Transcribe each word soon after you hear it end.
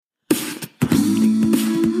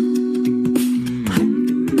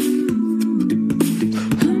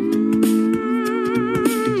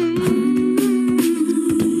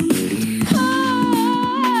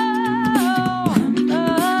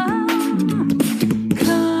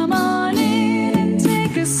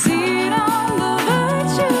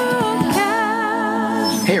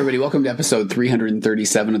welcome to episode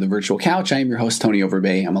 337 of The Virtual Couch. I am your host, Tony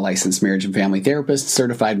Overbay. I'm a licensed marriage and family therapist,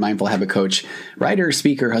 certified mindful habit coach, writer,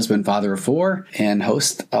 speaker, husband, father of four, and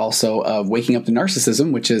host also of Waking Up to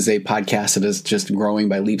Narcissism, which is a podcast that is just growing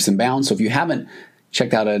by leaps and bounds. So if you haven't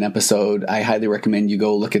checked out an episode, I highly recommend you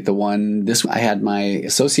go look at the one. I had my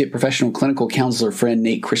associate professional clinical counselor friend,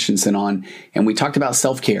 Nate Christensen, on, and we talked about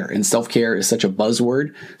self-care. And self-care is such a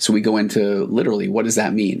buzzword. So we go into literally, what does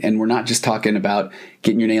that mean? And we're not just talking about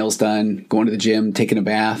getting your nails done, going to the gym, taking a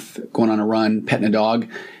bath, going on a run, petting a dog.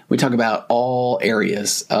 We talk about all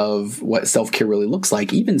areas of what self-care really looks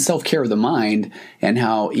like, even self-care of the mind, and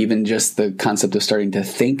how even just the concept of starting to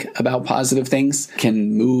think about positive things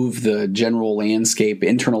can move the general landscape,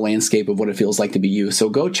 internal landscape of what it feels like to be you. So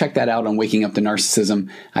go check that out on Waking Up to Narcissism.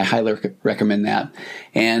 I highly recommend that.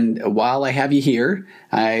 And while I have you here,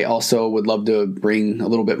 I also would love to bring a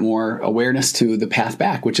little bit more awareness to the Path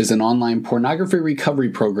Back, which is an online pornography recovery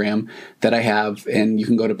program that I have. And you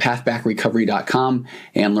can go to pathbackrecovery.com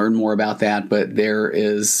and learn more about that. But there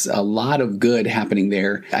is a lot of good happening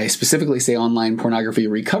there. I specifically say online pornography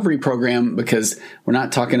recovery program because we're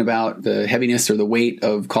not talking about the heaviness or the weight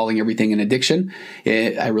of calling everything an addiction.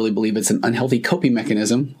 I really believe it's an unhealthy coping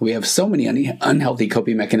mechanism. We have so many unhealthy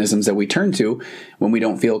coping mechanisms that we turn to when we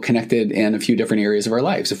don't feel connected in a few different areas of our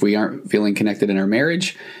lives. If we aren't feeling connected in our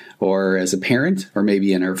marriage or as a parent, or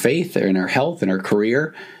maybe in our faith or in our health and our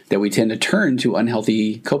career, that we tend to turn to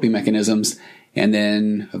unhealthy coping mechanisms. And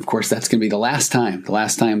then, of course, that's going to be the last time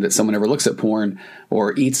that someone ever looks at porn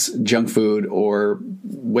or eats junk food or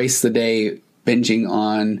wastes the day binging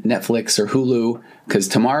on Netflix or Hulu, because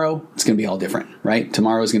tomorrow it's going to be all different, right?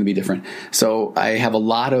 Tomorrow is going to be different. So I have a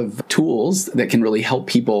lot of tools that can really help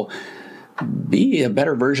people be a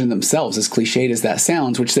better version of themselves, as cliched as that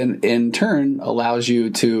sounds, which then in turn allows you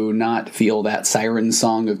to not feel that siren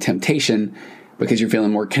song of temptation because you're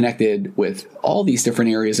feeling more connected with all these different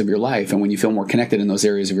areas of your life. And when you feel more connected in those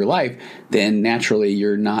areas of your life, then naturally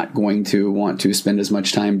you're not going to want to spend as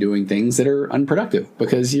much time doing things that are unproductive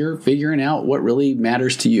because you're figuring out what really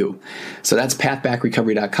matters to you. So that's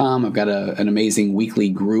pathbackrecovery.com. I've got an amazing weekly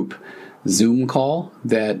group Zoom call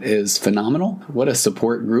that is phenomenal. What a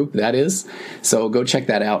support group that is. So go check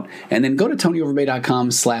that out. And then go to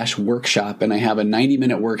tonyoverbay.com/workshop. And I have a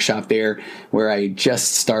 90-minute workshop there where I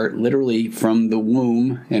just start literally from the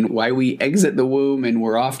womb and why we exit the womb and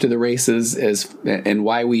we're off to the races and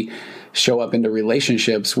why we show up into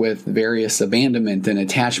relationships with various abandonment and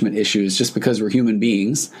attachment issues just because we're human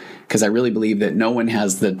beings. Because I really believe that no one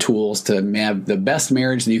has the tools to have the best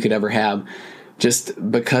marriage that you could ever have, just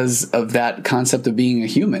because of that concept of being a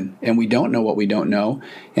human. And we don't know what we don't know.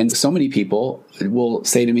 And so many people will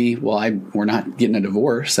say to me, well, we're not getting a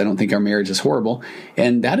divorce. I don't think our marriage is horrible.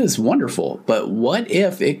 And that is wonderful. But what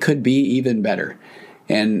if it could be even better?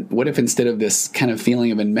 And what if instead of this kind of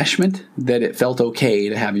feeling of enmeshment, that it felt okay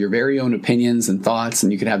to have your very own opinions and thoughts,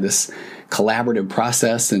 and you could have this collaborative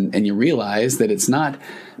process, and you realize that it's not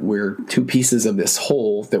we're two pieces of this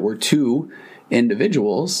whole, that we're two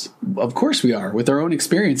individuals. Of course we are, with our own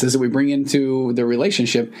experiences that we bring into the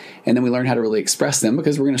relationship, and then we learn how to really express them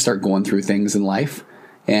because we're going to start going through things in life,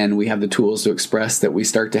 and we have the tools to express that. We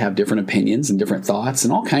start to have different opinions and different thoughts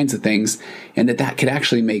and all kinds of things, and that could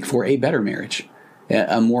actually make for a better marriage,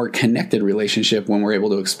 a more connected relationship when we're able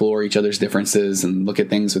to explore each other's differences and look at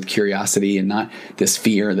things with curiosity and not this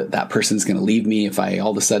fear that that person's going to leave me if I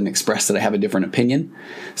all of a sudden express that I have a different opinion.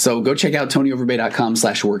 So go check out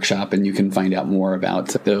tonyoverbay.com/workshop and you can find out more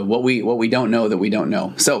about what we don't know that we don't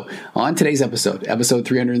know. So on today's episode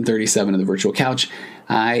 337 of The Virtual Couch,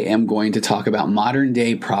 I am going to talk about modern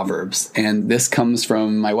day Proverbs. And this comes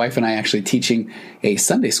from my wife and I actually teaching a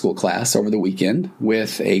Sunday school class over the weekend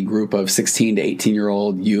with a group of 16 to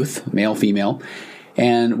 18-year-old youth, male, female.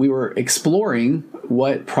 And we were exploring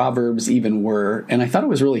what Proverbs even were. And I thought it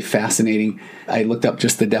was really fascinating. I looked up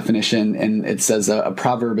just the definition, and it says a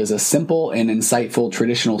proverb is a simple and insightful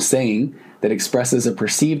traditional saying that expresses a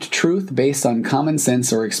perceived truth based on common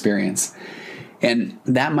sense or experience. And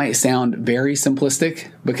that might sound very simplistic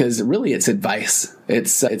because really it's advice.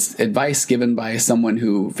 It's advice given by someone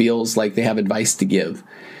who feels like they have advice to give.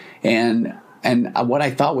 And what I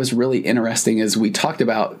thought was really interesting is we talked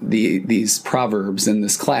about these proverbs in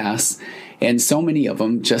this class, and so many of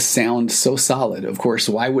them just sound so solid. Of course,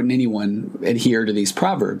 why wouldn't anyone adhere to these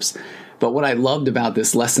proverbs? But what I loved about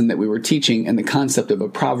this lesson that we were teaching and the concept of a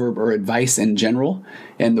proverb or advice in general,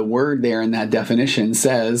 and the word there in that definition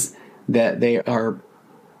says that they are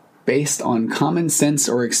based on common sense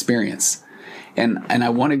or experience. And I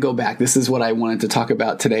want to go back. This is what I wanted to talk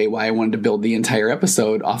about today, why I wanted to build the entire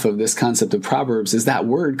episode off of this concept of Proverbs, is that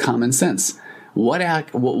word common sense.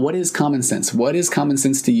 what is common sense? What is common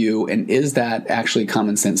sense to you? And is that actually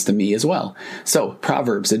common sense to me as well? So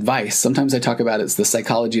Proverbs, advice. Sometimes I talk about it's the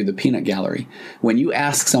psychology of the peanut gallery. When you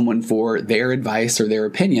ask someone for their advice or their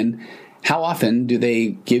opinion, how often do they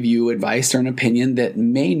give you advice or an opinion that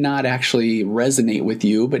may not actually resonate with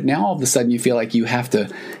you, but now all of a sudden you feel like you have to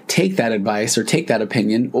take that advice or take that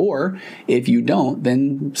opinion, or if you don't,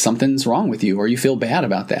 then something's wrong with you or you feel bad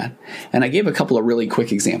about that. And I gave a couple of really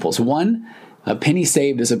quick examples. One, a penny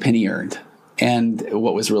saved is a penny earned. And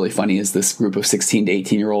what was really funny is this group of 16 to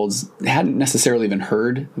 18-year-olds hadn't necessarily even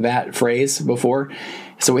heard that phrase before.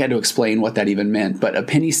 So we had to explain what that even meant. But a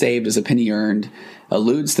penny saved is a penny earned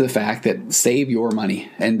alludes to the fact that save your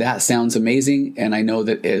money. And that sounds amazing. And I know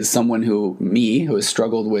that as someone who has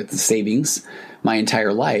struggled with savings my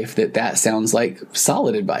entire life, that sounds like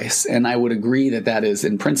solid advice. And I would agree that is,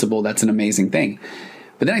 in principle, that's an amazing thing.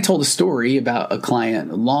 But then I told a story about a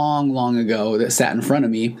client long ago that sat in front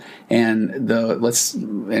of me, and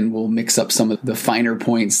we'll mix up some of the finer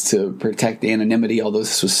points to protect anonymity, although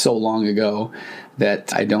this was so long ago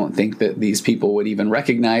that I don't think that these people would even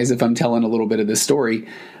recognize if I'm telling a little bit of this story.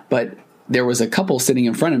 But there was a couple sitting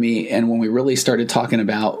in front of me, and when we really started talking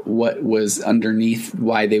about what was underneath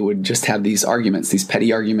why they would just have these arguments, these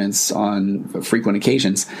petty arguments on frequent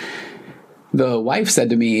occasions, the wife said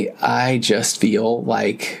to me, I just feel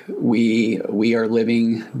like we are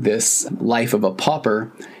living this life of a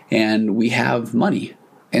pauper and we have money.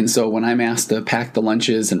 And so when I'm asked to pack the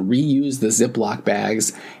lunches and reuse the Ziploc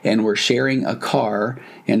bags, and we're sharing a car,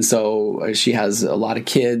 and so she has a lot of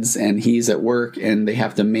kids and he's at work and they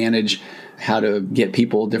have to manage how to get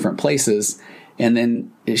people different places. And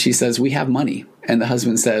then she says, we have money. And the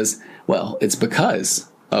husband says, well, it's because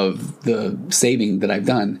of the saving that I've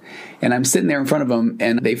done. And I'm sitting there in front of them,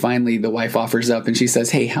 and the wife offers up and she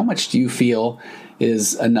says, hey, how much do you feel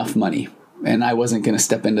is enough money? And I wasn't going to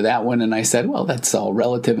step into that one. And I said, well, that's all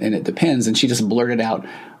relative and it depends. And she just blurted out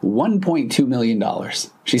 $1.2 million.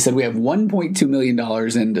 She said, we have $1.2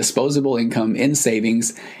 million in disposable income in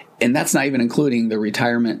savings. And that's not even including the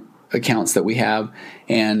retirement accounts that we have.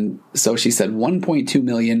 And so she said 1.2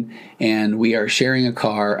 million, and we are sharing a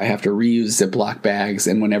car. I have to reuse Ziploc bags.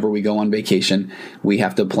 And whenever we go on vacation, we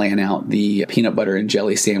have to plan out the peanut butter and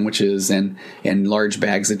jelly sandwiches and large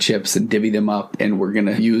bags of chips and divvy them up. And we're going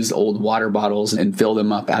to use old water bottles and fill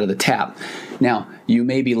them up out of the tap. Now, you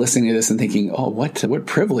may be listening to this and thinking, oh, what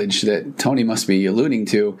privilege that Tony must be alluding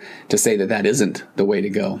to say that isn't the way to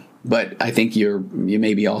go. But I think you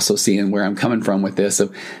may be also seeing where I'm coming from with this.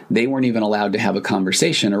 Of they weren't even allowed to have a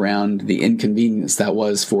conversation around the inconvenience that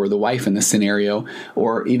was for the wife in this scenario,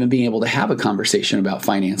 or even being able to have a conversation about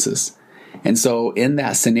finances. And so in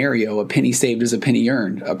that scenario, a penny saved is a penny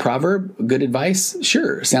earned. A proverb, good advice,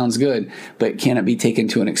 sure, sounds good, but can it be taken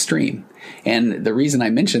to an extreme? And the reason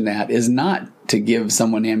I mention that is not to give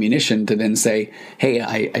someone ammunition to then say, hey,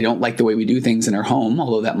 I don't like the way we do things in our home,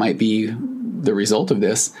 although that might be the result of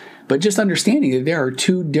this, but just understanding that there are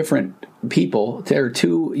two different people, there are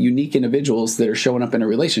two unique individuals that are showing up in a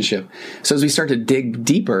relationship. So as we start to dig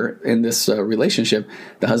deeper in this relationship,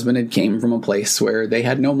 the husband had came from a place where they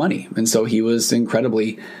had no money. And so he was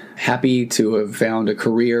incredibly happy to have found a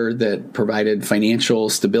career that provided financial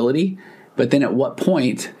stability. But then at what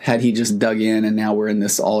point had he just dug in, and now we're in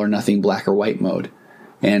this all or nothing black or white mode?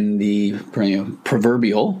 And the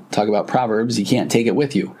proverbial, talk about Proverbs, you can't take it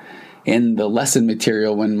with you. In the lesson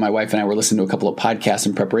material, when my wife and I were listening to a couple of podcasts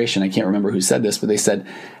in preparation, I can't remember who said this, but they said,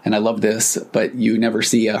 and I love this, but you never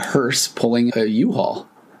see a hearse pulling a U-Haul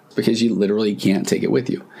because you literally can't take it with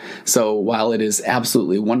you. So while it is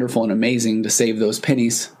absolutely wonderful and amazing to save those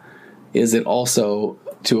pennies, is it also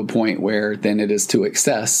to a point where then it is to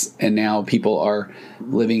excess, and now people are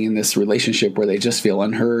living in this relationship where they just feel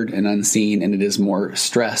unheard and unseen, and it is more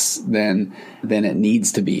stress than it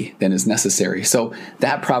needs to be, than is necessary. So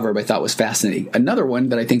that proverb I thought was fascinating. Another one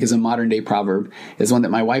that I think is a modern day proverb is one that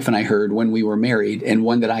my wife and I heard when we were married, and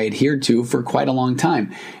one that I adhered to for quite a long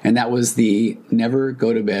time. And that was the never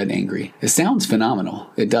go to bed angry. It sounds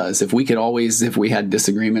phenomenal. It does. If we had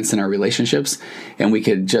disagreements in our relationships and we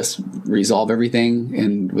could just resolve everything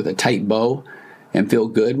and with a tight bow and feel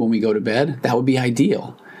good when we go to bed, that would be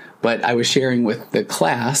ideal. But I was sharing with the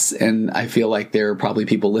class, and I feel like there are probably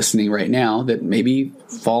people listening right now that maybe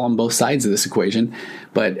fall on both sides of this equation.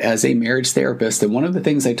 But as a marriage therapist, and one of the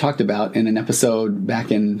things I talked about in an episode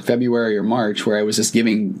back in February or March where I was just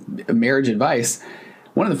giving marriage advice,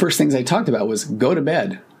 one of the first things I talked about was go to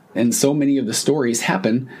bed. And so many of the stories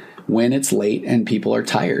happen when it's late and people are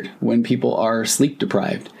tired, when people are sleep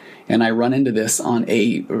deprived. And I run into this on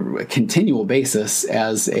a continual basis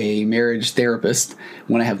as a marriage therapist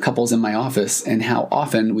when I have couples in my office, and how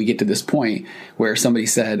often we get to this point where somebody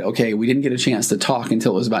said, okay, we didn't get a chance to talk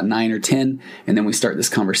until it was about 9 or 10. And then we start this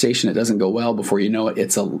conversation. It doesn't go well. Before you know it,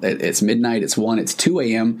 it's midnight, it's 1, it's 2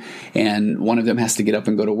 a.m. And one of them has to get up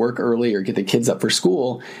and go to work early or get the kids up for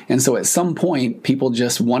school. And so at some point,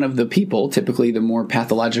 one of the people, typically the more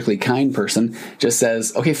pathologically kind person, just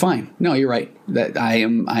says, okay, fine. No, you're right. That I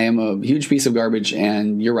am a huge piece of garbage,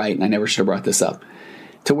 and you're right, and I never should have brought this up.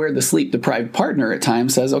 To where the sleep-deprived partner at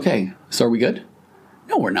times says, okay, so are we good?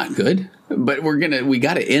 No, we're not good. But we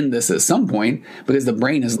got to end this at some point, because the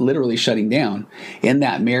brain is literally shutting down. In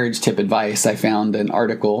that marriage tip advice, I found an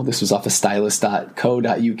article, this was off of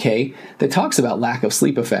stylist.co.uk, that talks about lack of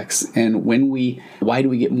sleep effects and why do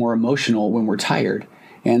we get more emotional when we're tired.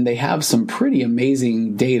 And they have some pretty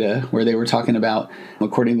amazing data where they were talking about,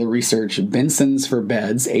 according to the research, Benson's for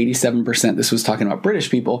beds, 87%, this was talking about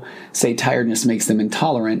British people, say tiredness makes them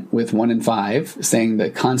intolerant, with 1 in 5 saying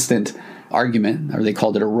the constant argument, or they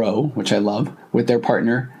called it a row, which I love, with their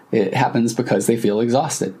partner, it happens because they feel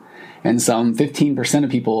exhausted. And some 15%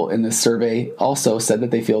 of people in this survey also said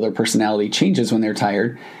that they feel their personality changes when they're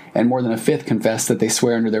tired, and more than a fifth confessed that they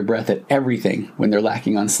swear under their breath at everything when they're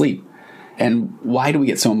lacking on sleep. And why do we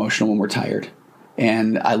get so emotional when we're tired?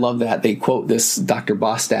 And I love that they quote this Dr.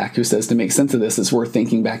 Bostack, who says, to make sense of this, it's worth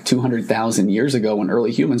thinking back 200,000 years ago when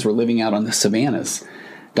early humans were living out on the savannas.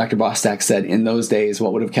 Dr. Bostack said, in those days,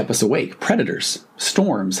 what would have kept us awake? Predators,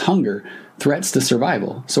 storms, hunger, threats to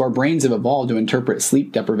survival. So our brains have evolved to interpret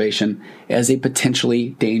sleep deprivation as a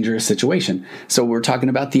potentially dangerous situation. So we're talking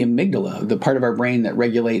about the amygdala, the part of our brain that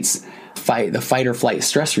regulates the fight or flight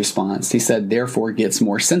stress response. He said, therefore, gets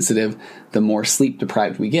more sensitive the more sleep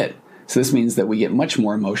deprived we get. So this means that we get much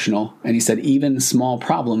more emotional. And he said, even small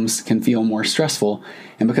problems can feel more stressful.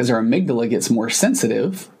 And because our amygdala gets more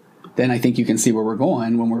sensitive, then I think you can see where we're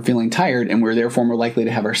going. When we're feeling tired and we're therefore more likely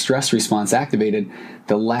to have our stress response activated,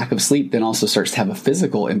 the lack of sleep then also starts to have a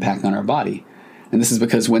physical impact on our body. And this is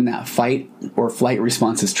because when that fight or flight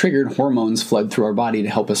response is triggered, hormones flood through our body to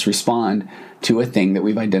help us respond to a thing that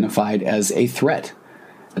we've identified as a threat.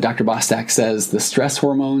 Dr. Bostack says the stress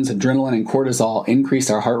hormones, adrenaline and cortisol, increase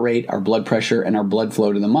our heart rate, our blood pressure, and our blood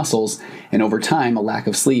flow to the muscles. And over time, a lack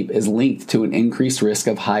of sleep is linked to an increased risk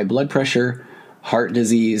of high blood pressure, heart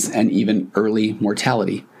disease, and even early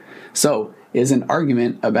mortality. So is an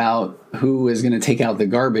argument about who is going to take out the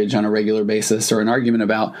garbage on a regular basis, or an argument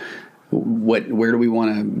about where do we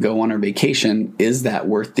want to go on our vacation, is that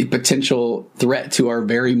worth the potential threat to our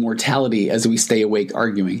very mortality as we stay awake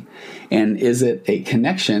arguing? And is it a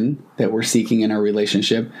connection that we're seeking in our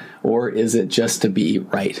relationship, or is it just to be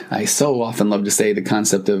right? I so often love to say the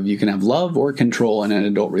concept of you can have love or control in an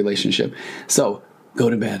adult relationship. So go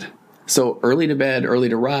to bed. So early to bed, early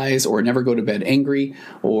to rise, or never go to bed angry,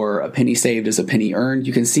 or a penny saved is a penny earned,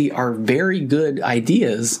 you can see are very good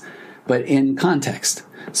ideas, but in context.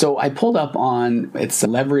 So I pulled up on, it's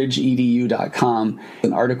leverageedu.com,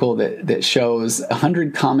 an article that shows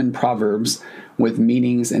 100 common proverbs with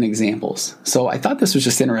meanings and examples. So I thought this was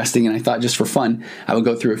just interesting, and I thought just for fun, I would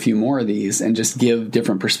go through a few more of these and just give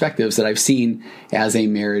different perspectives that I've seen as a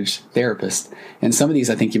marriage therapist. And some of these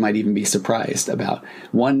I think you might even be surprised about.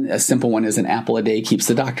 One, a simple one, is an apple a day keeps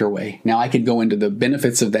the doctor away. Now I could go into the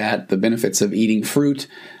benefits of that, the benefits of eating fruit,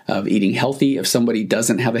 of eating healthy. If somebody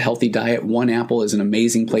doesn't have a healthy diet, one apple is an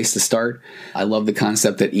amazing place to start. I love the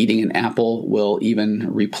concept that eating an apple will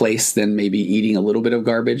even replace then maybe eating a little bit of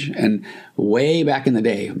garbage. And way back in the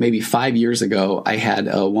day, maybe 5 years ago, I had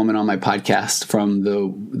a woman on my podcast from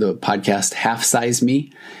the podcast Half Size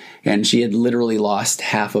Me. And she had literally lost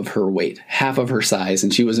half of her weight, half of her size,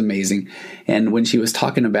 and she was amazing. And when she was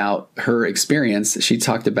talking about her experience, she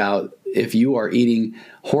talked about if you are eating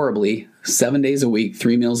horribly 7 days a week,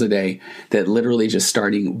 3 meals a day, that literally just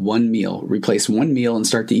starting one meal, replace one meal and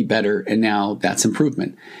start to eat better. And now that's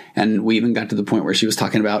improvement. And we even got to the point where she was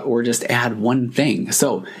talking about, or just add one thing.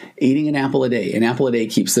 So eating an apple a day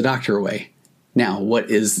keeps the doctor away. Now, what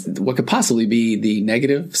could possibly be the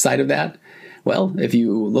negative side of that? Well, if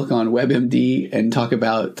you look on WebMD and talk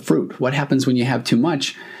about fruit, what happens when you have too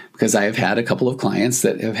much? Because I have had a couple of clients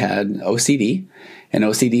that have had OCD, and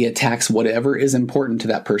OCD attacks whatever is important to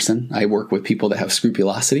that person. I work with people that have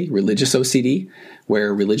scrupulosity, religious OCD,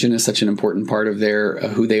 where religion is such an important part of their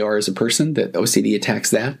who they are as a person, that OCD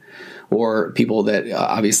attacks that. Or people that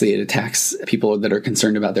obviously it attacks people that are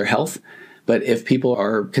concerned about their health. But if people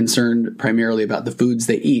are concerned primarily about the foods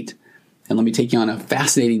they eat, and let me take you on a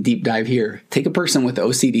fascinating deep dive here. Take a person with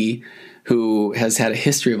OCD who has had a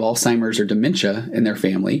history of Alzheimer's or dementia in their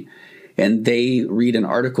family, And they read an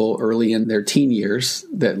article early in their teen years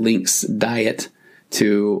that links diet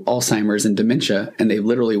to Alzheimer's and dementia. And they've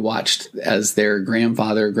literally watched as their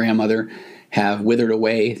grandfather, grandmother have withered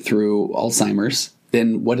away through Alzheimer's.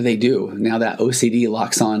 Then what do? Now that OCD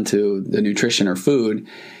locks on to the nutrition or food.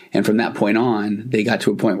 And from that point on, they got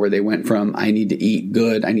to a point where they went from, I need to eat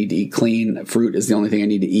good, I need to eat clean, fruit is the only thing I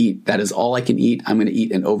need to eat. That is all I can eat. I'm going to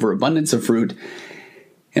eat an overabundance of fruit.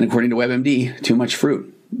 And according to WebMD, too much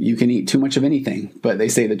fruit. You can eat too much of anything. But they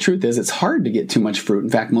say the truth is it's hard to get too much fruit. In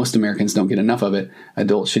fact, most Americans don't get enough of it.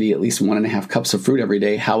 Adults should eat at least 1.5 cups of fruit every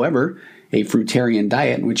day. However, a fruitarian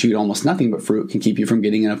diet in which you eat almost nothing but fruit can keep you from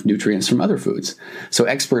getting enough nutrients from other foods. So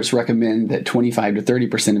experts recommend that 25 to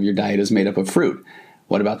 30% of your diet is made up of fruit.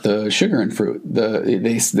 What about the sugar in fruit? Then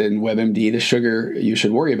WebMD, the sugar you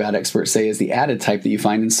should worry about, experts say, is the added type that you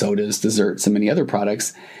find in sodas, desserts, and many other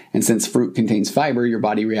products. And since fruit contains fiber, your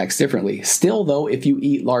body reacts differently. Still, though, if you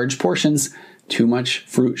eat large portions, too much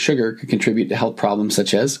fruit sugar could contribute to health problems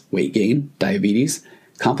such as weight gain, diabetes,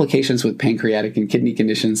 complications with pancreatic and kidney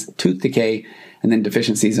conditions, tooth decay, and then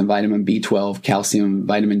deficiencies in vitamin B12, calcium,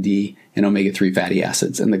 vitamin D, and omega-3 fatty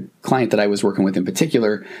acids. And the client that I was working with in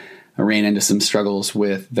particular ran into some struggles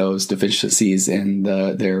with those deficiencies in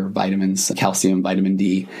their vitamins, calcium, vitamin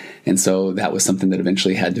D. And so that was something that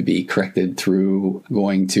eventually had to be corrected through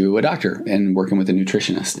going to a doctor and working with a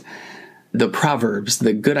nutritionist. The Proverbs,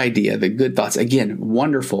 the good idea, the good thoughts, again,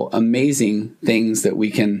 wonderful, amazing things that we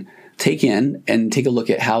can take in and take a look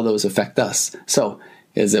at how those affect us. So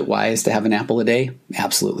is it wise to have an apple a day?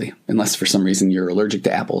 Absolutely. Unless for some reason you're allergic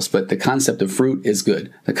to apples. But the concept of fruit is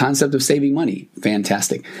good. The concept of saving money,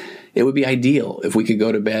 fantastic. It would be ideal if we could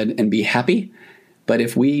go to bed and be happy. But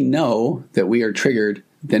if we know that we are triggered,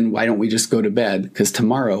 then why don't we just go to bed? Because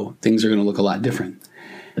tomorrow things are going to look a lot different.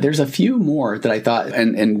 There's a few more that I thought,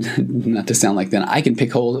 and not to sound like that, I can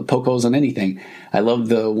poke holes on anything. I love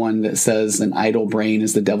the one that says an idle brain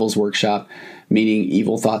is the devil's workshop, meaning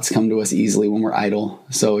evil thoughts come to us easily when we're idle.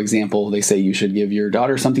 So example, they say you should give your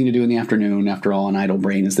daughter something to do in the afternoon. After all, an idle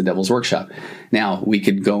brain is the devil's workshop. Now, we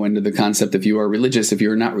could go into the concept if you are religious, if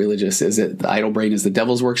you're not religious, is it the idle brain is the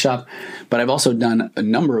devil's workshop? But I've also done a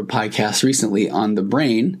number of podcasts recently on the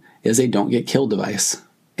brain is a don't get killed device.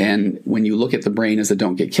 And when you look at the brain as a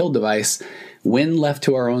don't get killed device, when left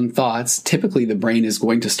to our own thoughts, typically the brain is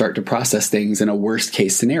going to start to process things in a worst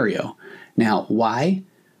case scenario. Now, why?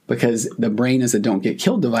 Because the brain as a don't get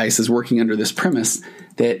killed device is working under this premise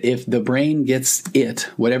that if the brain gets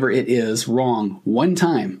whatever it is, wrong one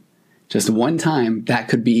time, just one time, that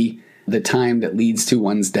could be the time that leads to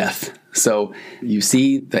one's death. So you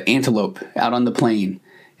see the antelope out on the plain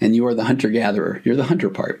and you are the hunter-gatherer. You're the hunter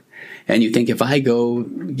part. And you think, if I go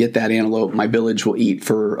get that antelope, my village will eat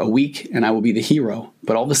for a week and I will be the hero.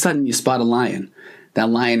 But all of a sudden you spot a lion. That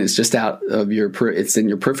lion is just out of it's in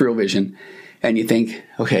your peripheral vision. And you think,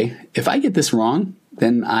 okay, if I get this wrong,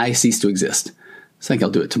 then I cease to exist. It's like, I'll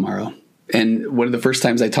do it tomorrow. And one of the first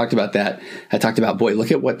times I talked about that, I talked about, boy,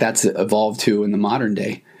 look at what that's evolved to in the modern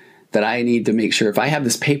day. That I need to make sure, if I have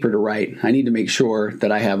this paper to write, I need to make sure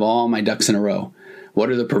that I have all my ducks in a row. What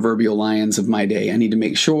are the proverbial lions of my day? I need to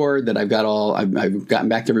make sure that I've gotten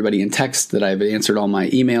back to everybody in text, that I've answered all my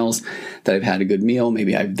emails, that I've had a good meal,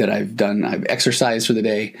 maybe I've exercised for the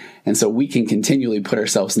day. And so we can continually put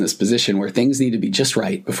ourselves in this position where things need to be just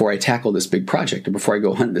right before I tackle this big project or before I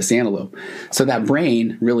go hunt this antelope. So that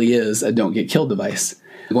brain really is a don't get killed device.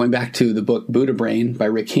 Going back to the book Buddha Brain by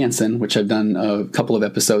Rick Hansen, which I've done a couple of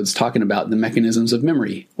episodes talking about the mechanisms of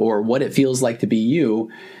memory or what it feels like to be you.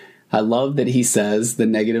 I love that he says the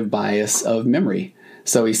negative bias of memory.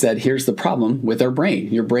 So he said, here's the problem with our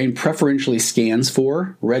brain. Your brain preferentially scans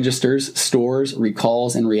for, registers, stores,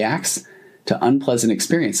 recalls, and reacts to unpleasant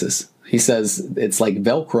experiences. He says it's like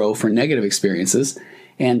Velcro for negative experiences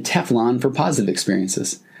and Teflon for positive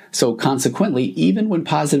experiences. So consequently, even when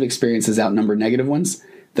positive experiences outnumber negative ones,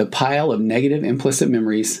 the pile of negative implicit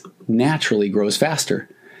memories naturally grows faster.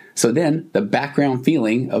 So then the background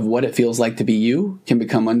feeling of what it feels like to be you can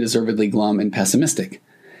become undeservedly glum and pessimistic.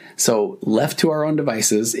 So left to our own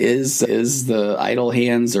devices, is the idle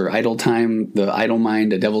hands or idle time, the idle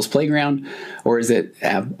mind, a devil's playground? Or is it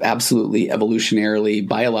absolutely evolutionarily,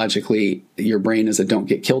 biologically, your brain is a don't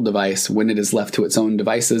get killed device when it is left to its own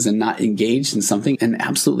devices and not engaged in something, and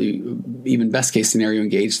absolutely, even best case scenario,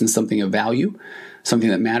 engaged in something of value, something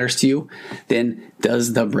that matters to you? Then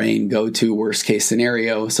does the brain go to worst case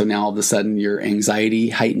scenario? So now all of a sudden your anxiety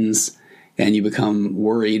heightens and you become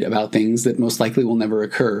worried about things that most likely will never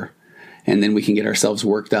occur. And then we can get ourselves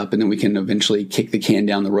worked up, and then we can eventually kick the can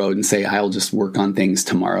down the road and say, I'll just work on things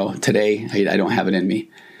tomorrow. Today, I don't have it in me.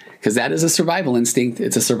 because that is a survival instinct.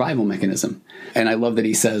 It's a survival mechanism. And I love that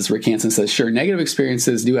he says, Rick Hansen says, sure, negative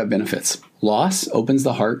experiences do have benefits. Loss opens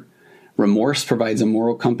the heart. Remorse provides a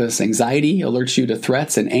moral compass. Anxiety alerts you to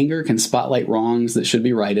threats, and anger can spotlight wrongs that should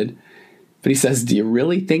be righted. But he says, do you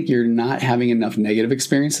really think you're not having enough negative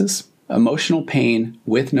experiences? Emotional pain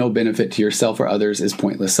with no benefit to yourself or others is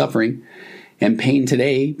pointless suffering, and pain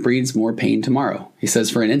today breeds more pain tomorrow. He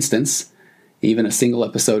says, for an instance, even a single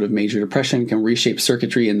episode of major depression can reshape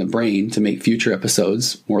circuitry in the brain to make future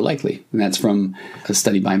episodes more likely. And that's from a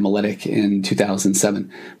study by Miletic in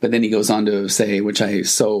 2007. But then he goes on to say, which I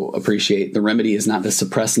so appreciate, the remedy is not to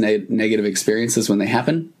suppress negative experiences when they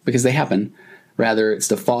happen, because they happen. Rather, it's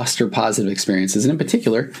to foster positive experiences, and in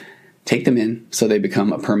particular, take them in so they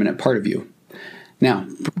become a permanent part of you. Now,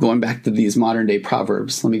 going back to these modern day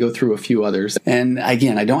Proverbs, let me go through a few others. And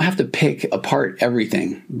again, I don't have to pick apart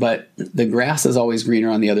everything, but the grass is always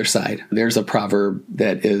greener on the other side. There's a proverb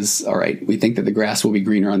that is, all right, we think that the grass will be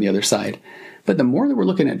greener on the other side. But the more that we're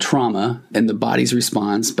looking at trauma and the body's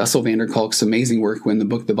response, Bessel van der Kolk's amazing work in the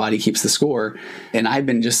book, The Body Keeps the Score, and I've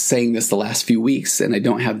been just saying this the last few weeks, and I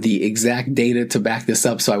don't have the exact data to back this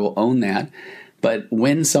up, so I will own that. But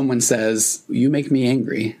when someone says, you make me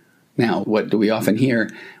angry, now, what do we often hear?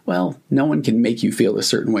 Well, no one can make you feel a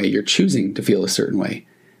certain way. You're choosing to feel a certain way.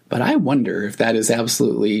 But I wonder if that is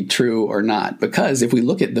absolutely true or not, because if we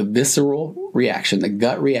look at the visceral reaction, the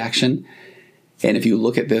gut reaction, and if you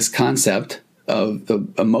look at this concept of the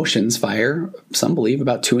emotions fire, some believe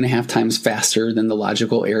about 2.5 times faster than the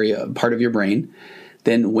logical area part of your brain,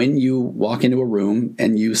 then when you walk into a room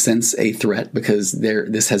and you sense a threat, because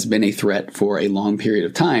this has been a threat for a long period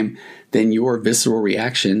of time, then your visceral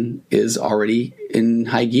reaction is already in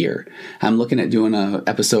high gear. I'm looking at doing an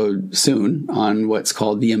episode soon on what's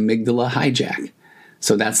called the amygdala hijack.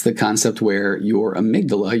 So that's the concept where your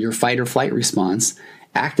amygdala, your fight or flight response,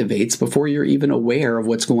 activates before you're even aware of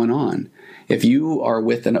what's going on. If you are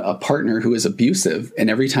with a partner who is abusive, and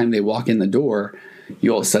every time they walk in the door,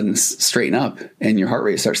 you all of a sudden straighten up and your heart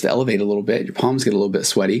rate starts to elevate a little bit, your palms get a little bit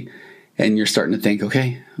sweaty, and you're starting to think,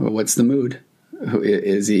 okay, well, what's the mood?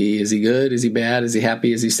 Is he good? Is he bad? Is he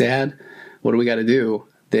happy? Is he sad? What do we got to do?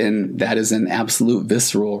 Then that is an absolute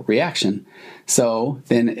visceral reaction. So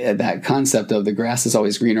then that concept of the grass is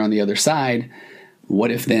always greener on the other side, what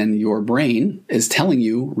if then your brain is telling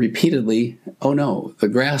you repeatedly, oh no, the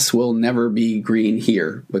grass will never be green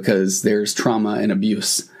here because there's trauma and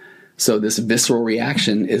abuse. So this visceral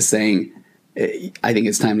reaction is saying, I think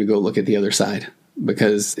it's time to go look at the other side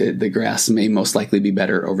because the grass may most likely be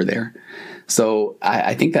better over there. So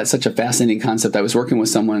I think that's such a fascinating concept. I was working with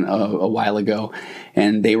someone a while ago,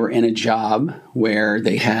 and they were in a job where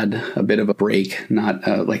they had a bit of a break, not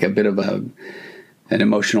like a bit of an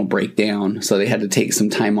emotional breakdown. So they had to take some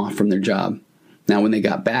time off from their job. Now, when they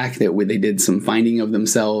got back, they did some finding of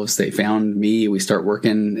themselves. They found me. We start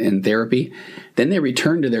working in therapy. Then they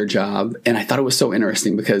returned to their job, and I thought it was so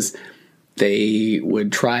interesting because they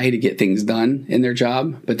would try to get things done in their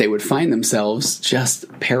job, but they would find themselves just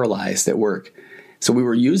paralyzed at work. So we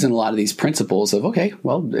were using a lot of these principles of, okay,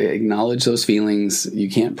 well, acknowledge those feelings. You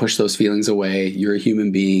can't push those feelings away. You're a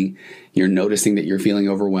human being. You're noticing that you're feeling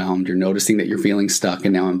overwhelmed. You're noticing that you're feeling stuck.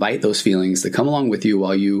 And now invite those feelings to come along with you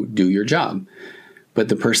while you do your job. But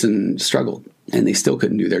the person struggled and they still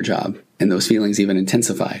couldn't do their job. And those feelings even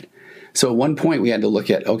intensified. So at one point we had to look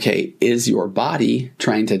at, okay, is your body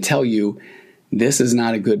trying to tell you this is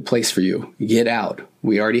not a good place for you? Get out.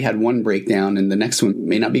 We already had one breakdown and the next one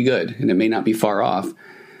may not be good and it may not be far off.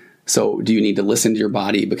 So do you need to listen to your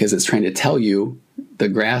body because it's trying to tell you the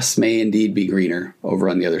grass may indeed be greener over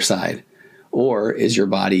on the other side? Or is your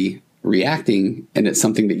body reacting and it's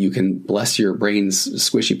something that you can bless your brain's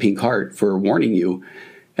squishy pink heart for warning you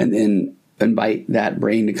and then invite that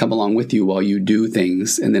brain to come along with you while you do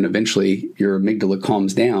things, and then eventually your amygdala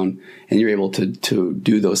calms down and you're able to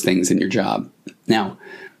do those things in your job. Now,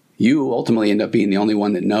 you ultimately end up being the only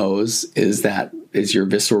one that knows, is your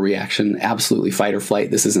visceral reaction absolutely fight or flight,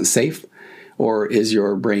 this isn't safe? Or is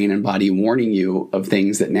your brain and body warning you of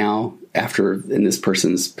things that now, after, in this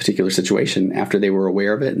person's particular situation, after they were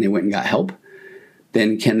aware of it and they went and got help,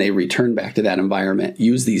 then can they return back to that environment,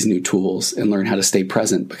 use these new tools, and learn how to stay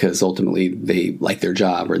present because ultimately they like their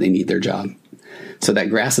job or they need their job. So that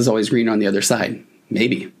grass is always greener on the other side.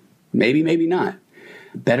 Maybe not.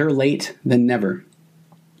 Better late than never.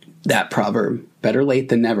 That proverb, better late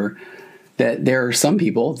than never, that there are some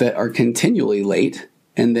people that are continually late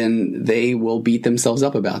and then they will beat themselves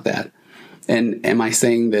up about that. And am I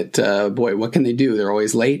saying that, boy, what can they do? They're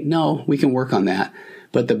always late? No, we can work on that.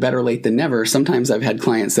 But the better late than never, sometimes I've had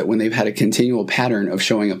clients that when they've had a continual pattern of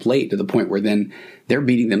showing up late to the point where then they're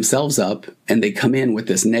beating themselves up and they come in with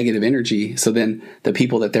this negative energy. So then the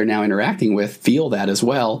people that they're now interacting with feel that as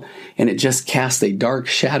well. And it just casts a dark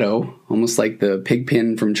shadow, almost like the pig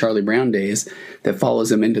pen from Charlie Brown days, that follows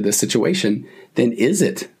them into this situation. Then is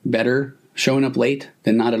it better showing up late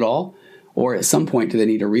than not at all? Or at some point do they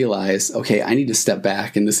need to realize, okay, I need to step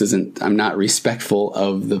back and I'm not respectful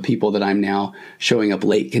of the people that I'm now showing up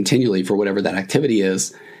late continually for whatever that activity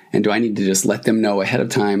is. And do I need to just let them know ahead of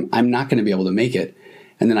time, I'm not going to be able to make it.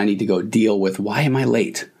 And then I need to go deal with, why am I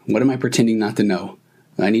late? What am I pretending not to know?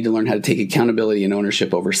 I need to learn how to take accountability and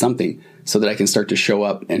ownership over something so that I can start to show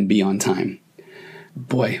up and be on time.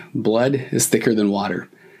 Boy, blood is thicker than water.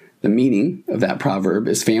 The meaning of that proverb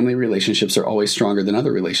is family relationships are always stronger than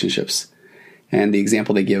other relationships. And the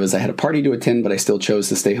example they give is, I had a party to attend, but I still chose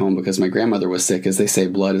to stay home because my grandmother was sick. As they say,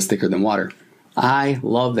 blood is thicker than water. I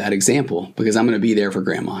love that example because I'm going to be there for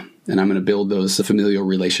grandma and I'm going to build those familial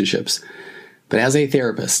relationships. But as a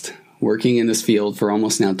therapist working in this field for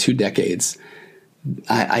almost now 2 decades,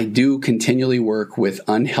 I do continually work with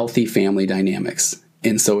unhealthy family dynamics.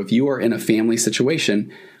 And so if you are in a family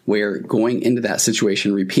situation where going into that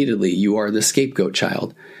situation repeatedly, you are the scapegoat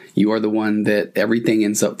child, you are the one that everything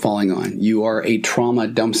ends up falling on, you are a trauma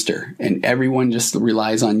dumpster, and everyone just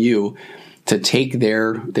relies on you to take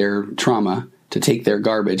their trauma, to take their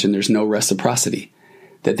garbage, and there's no reciprocity,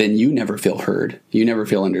 that then you never feel heard, you never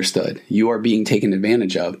feel understood, you are being taken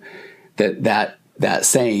advantage of, that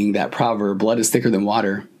saying, that proverb, blood is thicker than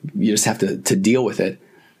water, you just have to deal with it.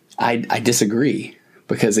 I disagree.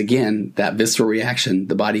 Because again, that visceral reaction,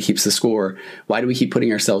 the body keeps the score. Why do we keep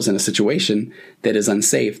putting ourselves in a situation that is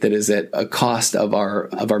unsafe, that is at a cost of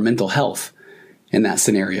our mental health in that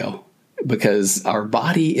scenario? Because our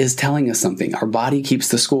body is telling us something. Our body keeps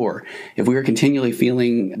the score. If we are continually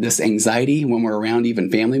feeling this anxiety when we're around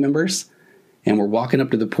even family members, and we're walking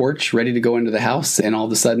up to the porch ready to go into the house, and all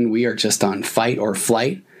of a sudden we are just on fight or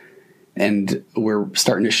flight, and we're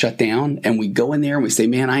starting to shut down, and we go in there and we say,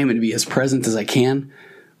 man, I am going to be as present as I can.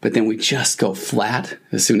 But then we just go flat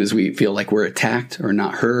as soon as we feel like we're attacked or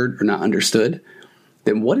not heard or not understood.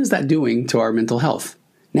 Then what is that doing to our mental health?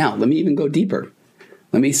 Now, let me even go deeper.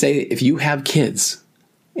 Let me say, if you have kids,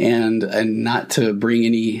 and not to bring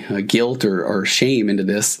any guilt or shame into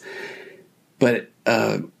this, but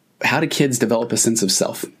how do kids develop a sense of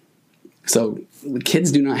self? So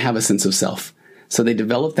kids do not have a sense of self. So they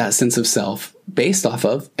develop that sense of self based off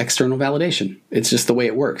of external validation. It's just the way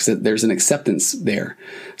it works. There's an acceptance there.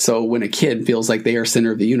 So when a kid feels like they are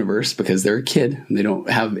center of the universe because they're a kid and they don't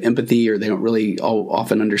have empathy, or they don't really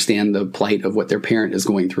often understand the plight of what their parent is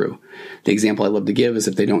going through. The example I love to give is,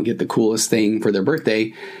 if they don't get the coolest thing for their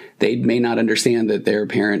birthday, they may not understand that their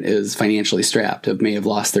parent is financially strapped, may have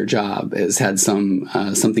lost their job, has had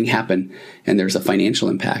something happen, and there's a financial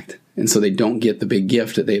impact. And so they don't get the big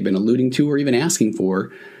gift that they've been alluding to or even asking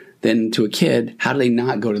for. Then to a kid, how do they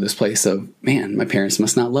not go to this place of, man, my parents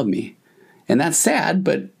must not love me? And that's sad,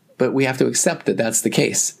 but we have to accept that that's the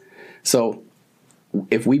case. So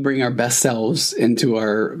if we bring our best selves into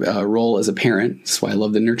our role as a parent, that's why I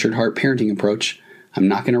love the nurtured heart parenting approach. I'm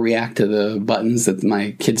not going to react to the buttons that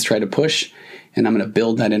my kids try to push, and I'm going to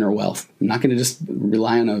build that inner wealth. I'm not going to just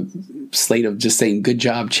rely on a slate of just saying, good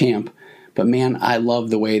job, champ. But man, I love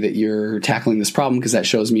the way that you're tackling this problem because that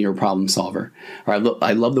shows me you're a problem solver. Or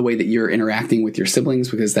I love the way that you're interacting with your siblings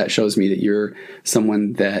because that shows me that you're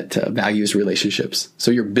someone that values relationships.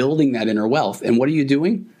 So you're building that inner wealth. And what are you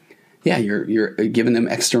doing? Yeah, you're giving them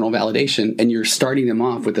external validation, and you're starting them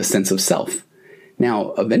off with a sense of self.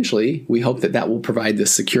 Now, eventually, we hope that will provide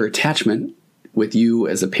this secure attachment with you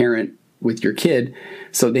as a parent with your kid,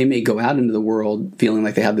 so they may go out into the world feeling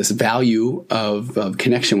like they have this value of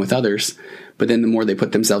connection with others. But then the more they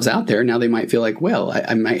put themselves out there, now they might feel like, well,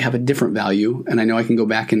 I might have a different value, and I know I can go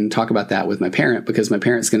back and talk about that with my parent, because my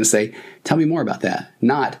parent's going to say, tell me more about that.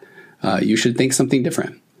 Not, you should think something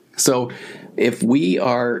different. So if we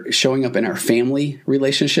are showing up in our family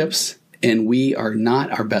relationships and we are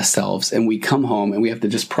not our best selves, and we come home and we have to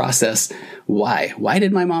just process why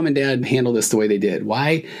did my mom and dad handle this the way they did?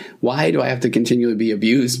 Why do I have to continually be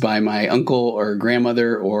abused by my uncle or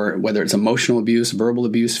grandmother, or whether it's emotional abuse, verbal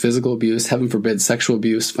abuse, physical abuse, heaven forbid, sexual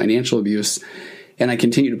abuse, financial abuse. And I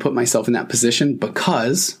continue to put myself in that position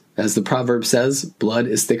because, as the proverb says, blood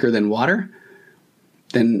is thicker than water.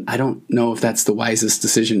 Then I don't know if that's the wisest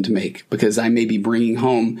decision to make, because I may be bringing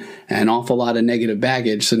home an awful lot of negative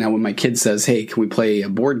baggage. So now when my kid says, hey, can we play a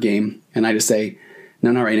board game? And I just say,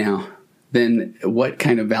 no, not right now. Then what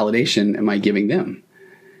kind of validation am I giving them?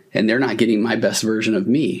 And they're not getting my best version of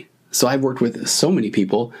me. So I've worked with so many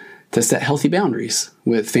people to set healthy boundaries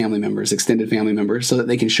with family members, extended family members, so that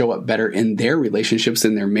they can show up better in their relationships,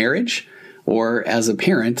 in their marriage, or as a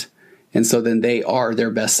parent. And so then they are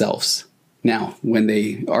their best selves. Now, when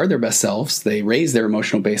they are their best selves, they raise their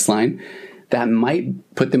emotional baseline. That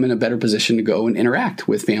might put them in a better position to go and interact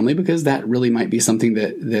with family, because that really might be something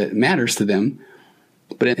that matters to them.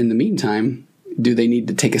 But in the meantime, do they need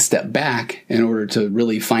to take a step back in order to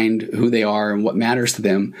really find who they are and what matters to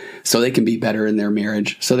them, so they can be better in their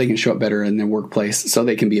marriage, so they can show up better in their workplace, so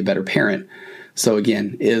they can be a better parent? So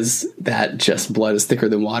again, is that just blood is thicker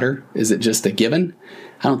than water? Is it just a given?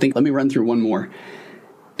 I don't think. Let me run through one more.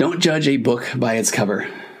 Don't judge a book by its cover.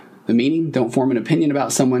 The meaning, don't form an opinion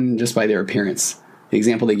about someone just by their appearance. The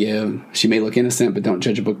example they give, she may look innocent, but don't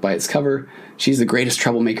judge a book by its cover. She's the greatest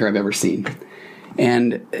troublemaker I've ever seen.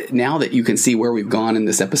 And now that you can see where we've gone in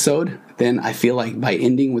this episode, then I feel like by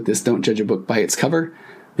ending with this don't judge a book by its cover,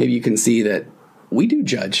 maybe you can see that we do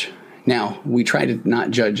judge. Now, we try to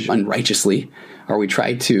not judge unrighteously, or we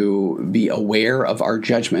try to be aware of our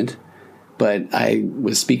judgment. But I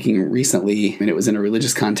was speaking recently, and it was in a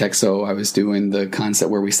religious context, so I was doing the concept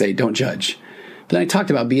where we say, don't judge. But then I talked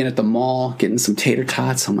about being at the mall, getting some tater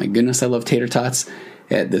tots. Oh my goodness, I love tater tots,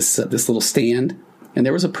 at this little stand. And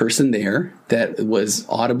there was a person there that was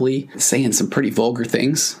audibly saying some pretty vulgar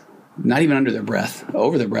things, not even under their breath,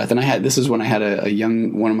 over their breath. And this is when I had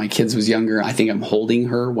one of my kids was younger. I think I'm holding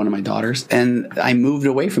her, one of my daughters. And I moved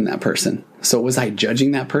away from that person. So was I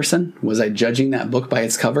judging that person? Was I judging that book by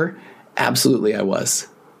its cover? Absolutely, I was.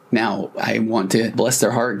 Now, I want to bless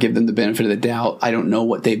their heart, give them the benefit of the doubt. I don't know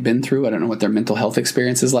what they've been through. I don't know what their mental health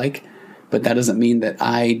experience is like. But that doesn't mean that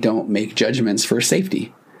I don't make judgments for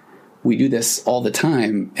safety. We do this all the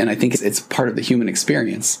time, and I think it's part of the human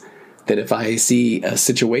experience, that if I see a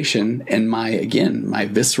situation and my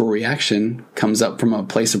visceral reaction comes up from a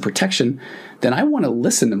place of protection, then I want to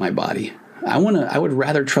listen to my body. I would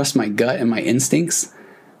rather trust my gut and my instincts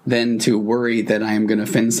than to worry that I am going to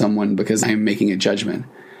offend someone because I am making a judgment.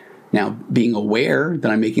 Now, being aware that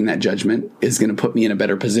I'm making that judgment is going to put me in a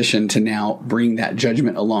better position to now bring that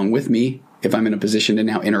judgment along with me if I'm in a position to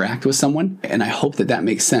now interact with someone. And I hope that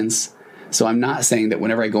makes sense. So I'm not saying that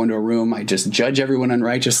whenever I go into a room, I just judge everyone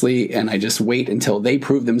unrighteously and I just wait until they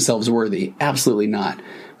prove themselves worthy. Absolutely not.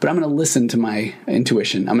 But I'm going to listen to my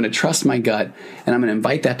intuition. I'm going to trust my gut, and I'm going to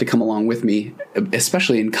invite that to come along with me,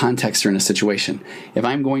 especially in context or in a situation. If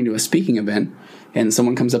I'm going to a speaking event and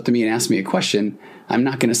someone comes up to me and asks me a question, I'm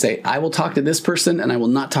not going to say, I will talk to this person and I will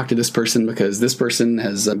not talk to this person because this person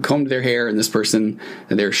has combed their hair and this person,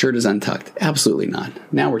 their shirt is untucked. Absolutely not.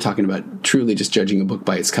 Now we're talking about truly just judging a book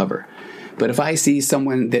by its cover. But if I see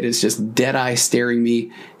someone that is just dead-eye staring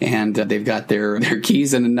me and they've got their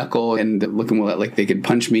keys in a knuckle and looking like they could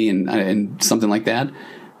punch me and something like that,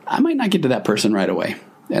 I might not get to that person right away.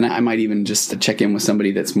 And I might even just check in with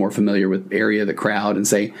somebody that's more familiar with the area, the crowd, and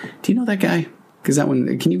say, do you know that guy? Because that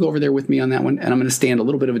one, can you go over there with me on that one? And I'm going to stand a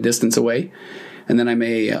little bit of a distance away. And then I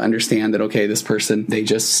may understand that, okay, this person, they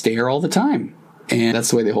just stare all the time. And that's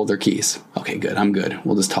the way they hold their keys. Okay, good. I'm good.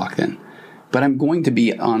 We'll just talk then. But I'm going to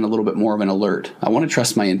be on a little bit more of an alert. I want to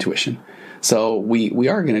trust my intuition. So we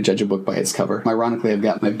are going to judge a book by its cover. Ironically, I've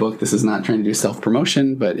got my book. This is not trying to do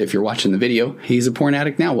self-promotion, but if you're watching the video, he's a porn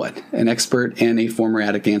addict, now what? An expert and a former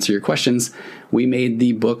addict to answer your questions. We made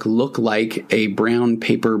the book look like a brown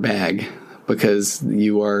paper bag because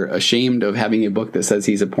you are ashamed of having a book that says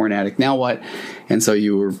he's a porn addict, now what? And so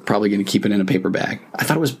you were probably going to keep it in a paper bag. I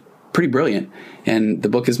thought it was pretty brilliant. And the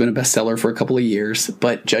book has been a bestseller for a couple of years,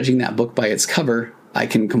 but judging that book by its cover, I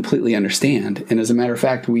can completely understand. And as a matter of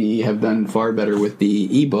fact, we have done far better with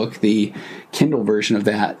the ebook, the Kindle version of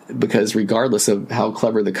that, because regardless of how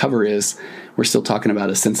clever the cover is, we're still talking about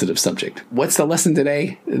a sensitive subject. What's the lesson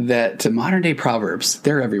today? That modern day Proverbs,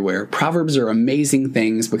 they're everywhere. Proverbs are amazing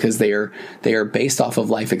things because they are based off of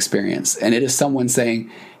life experience. And it is someone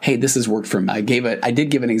saying, hey, this has worked for me. I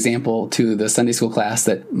did give an example to the Sunday school class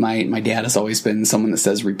that my dad has always been someone that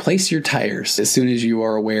says, replace your tires as soon as you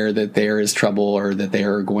are aware that there is trouble or that they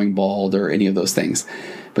are going bald or any of those things,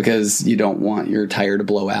 because you don't want your tire to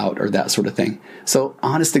blow out or that sort of thing. So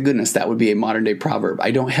honest to goodness, that would be a modern day proverb.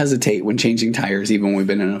 I don't hesitate when changing tires, even when we've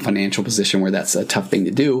been in a financial position where that's a tough thing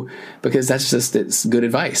to do, because it's good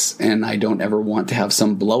advice. And I don't ever want to have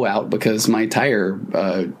some blowout because my tire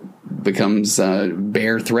becomes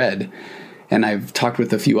bare thread. And I've talked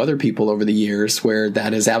with a few other people over the years where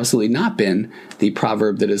that has absolutely not been the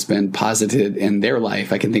proverb that has been posited in their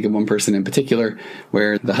life. I can think of one person in particular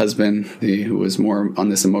where the husband, who was more on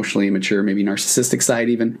this emotionally immature, maybe narcissistic side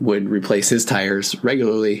even, would replace his tires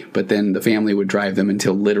regularly, but then the family would drive them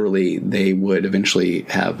until literally they would eventually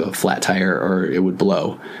have a flat tire or it would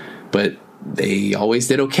blow. But they always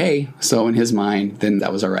did okay. So in his mind, then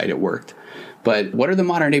that was all right. It worked. But what are the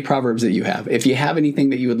modern day proverbs that you have? If you have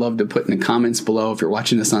anything that you would love to put in the comments below, if you're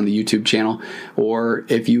watching this on the YouTube channel, or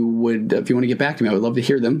if you want to get back to me, I would love to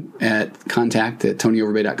hear them at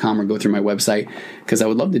contact@tonyoverbay.com or go through my website, because I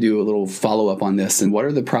would love to do a little follow-up on this. And what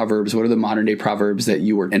are the proverbs? What are the modern day proverbs that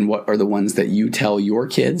you were, and what are the ones that you tell your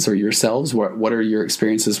kids or yourselves? What are your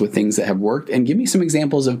experiences with things that have worked? And give me some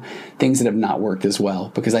examples of things that have not worked as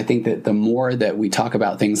well, because I think that the more that we talk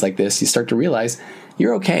about things like this, you start to realize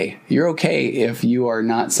you're okay. You're okay if you are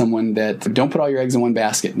not someone that, don't put all your eggs in one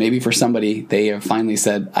basket. Maybe for somebody, they have finally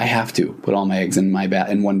said, I have to put all my eggs in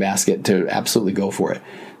in one basket to absolutely go for it.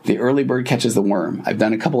 The early bird catches the worm. I've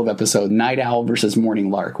done a couple of episodes, night owl versus morning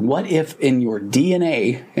lark. What if in your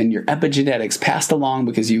DNA and your epigenetics passed along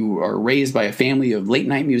because you are raised by a family of late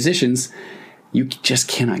night musicians, you just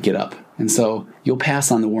cannot get up. And so you'll pass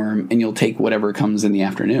on the worm and you'll take whatever comes in the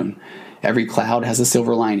afternoon. Every cloud has a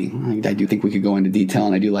silver lining. I do think we could go into detail,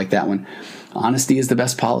 and I do like that one. Honesty is the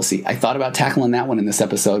best policy. I thought about tackling that one in this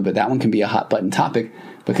episode, but that one can be a hot button topic,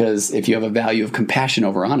 because if you have a value of compassion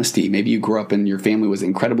over honesty, maybe you grew up and your family was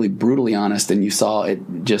incredibly brutally honest and you saw it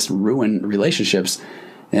just ruin relationships,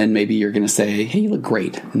 and maybe you're going to say, hey, you look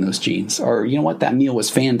great in those jeans. Or, you know what, that meal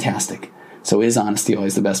was fantastic. So is honesty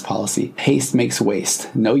always the best policy? Haste makes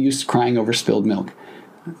waste. No use crying over spilled milk.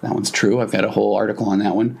 That one's true. I've got a whole article on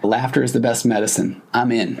that one. Laughter is the best medicine.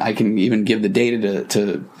 I'm in. I can even give the data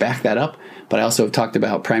to back that up. But I also have talked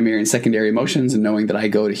about primary and secondary emotions and knowing that I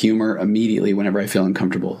go to humor immediately whenever I feel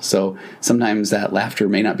uncomfortable. So sometimes that laughter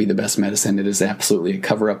may not be the best medicine. It is absolutely a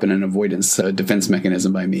cover-up and an avoidance defense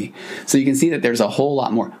mechanism by me. So you can see that there's a whole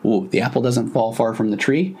lot more. Ooh, the apple doesn't fall far from the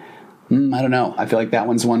tree. I don't know. I feel like that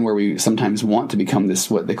one's one where we sometimes want to become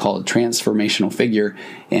this, what they call a transformational figure,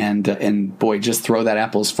 and boy, just throw that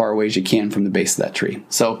apple as far away as you can from the base of that tree.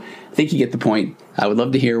 So I think you get the point. I would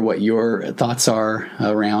love to hear what your thoughts are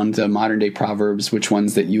around modern day proverbs, which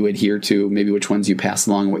ones that you adhere to, maybe which ones you pass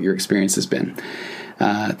along, what your experience has been.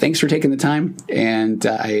 Thanks for taking the time, and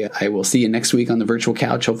I will see you next week on the virtual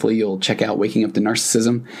couch. Hopefully you'll check out Waking Up to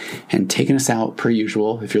Narcissism, and taking us out per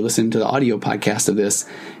usual, if you're listening to the audio podcast of this,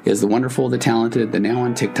 is the wonderful, the talented, the now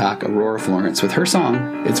on TikTok, Aurora Florence, with her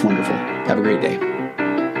song, It's Wonderful. Have a great day.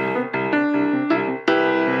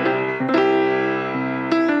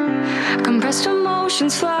 Compressed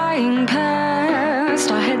emotions flying past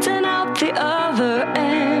our heads and out the other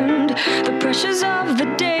end. The pressures of the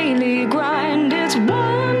daily grind, it's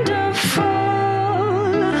wonderful.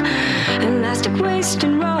 Elastic waist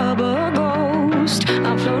and rubber ghost,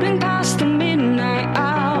 I'm floating past the midnight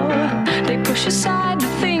hour. They push aside the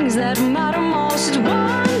things that matter.